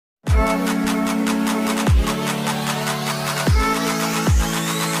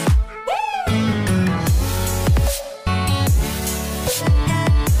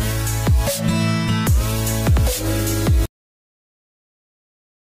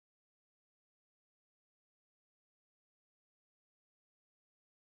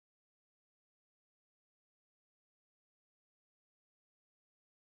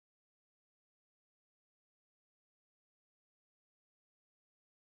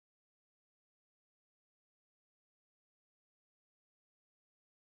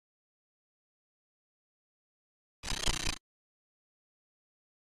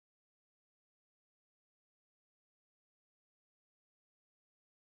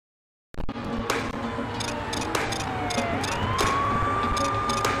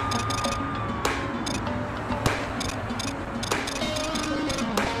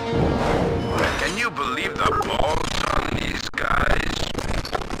Believe the balls on these guys?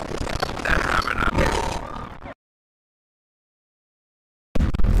 They're having a...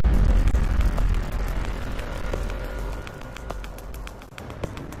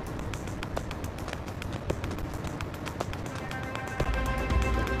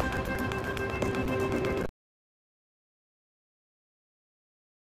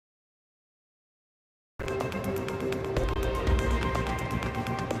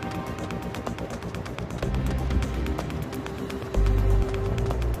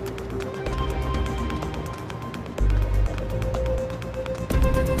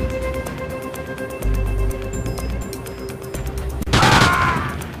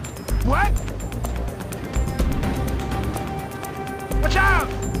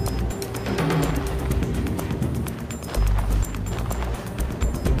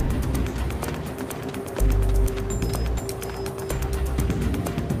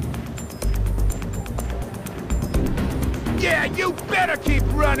 Yeah, you better keep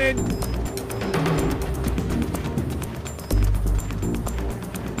running!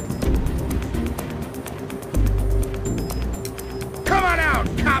 Come on out,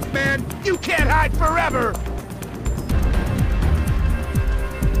 cop man! You can't hide forever!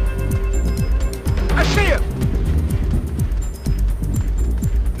 I see him!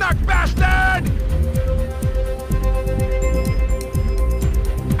 Knock bastard!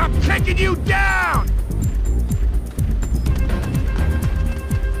 I'm taking you down!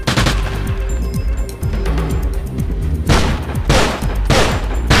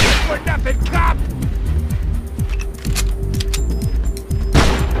 Nothing, cop!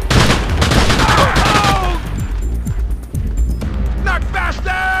 Oh! Knock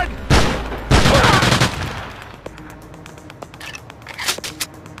bastard!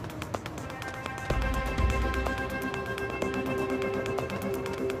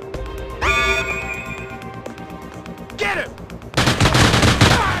 Get him!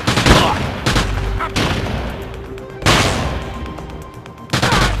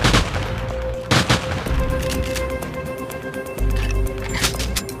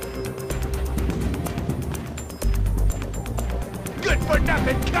 For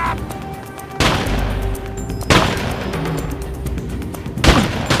nothing, cop!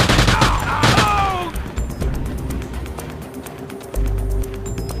 Oh!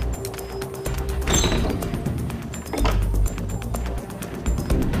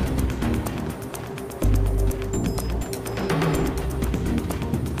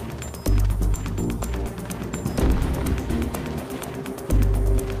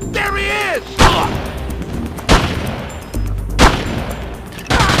 There he is!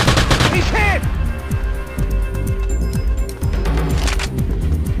 He's hit!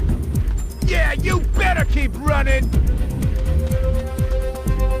 Yeah, you better keep running!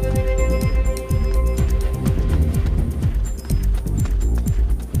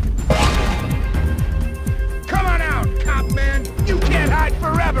 Come on out, cop man! You can't hide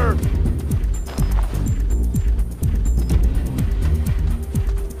forever!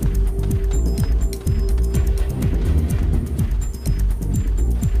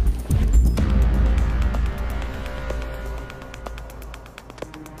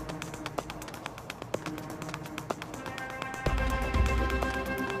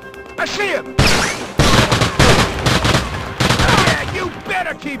 I see him! Yeah, you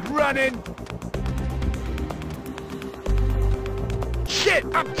better keep running! Shit,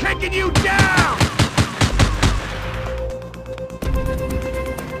 I'm taking you down!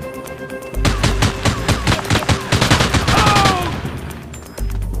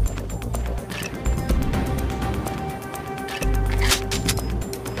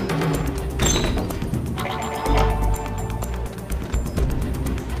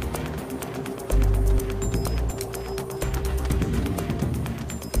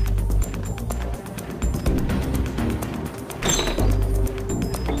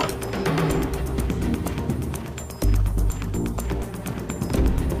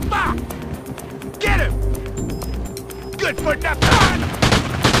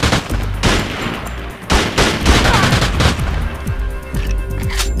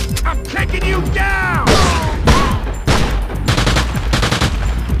 taking you down!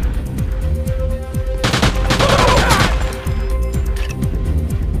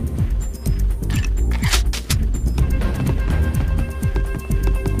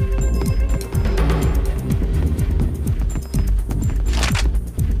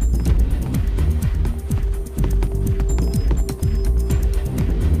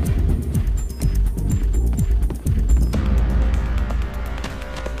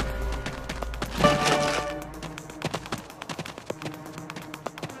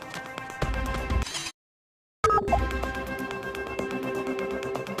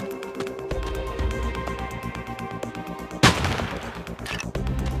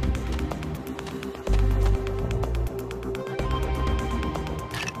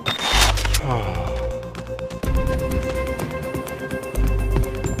 Oh.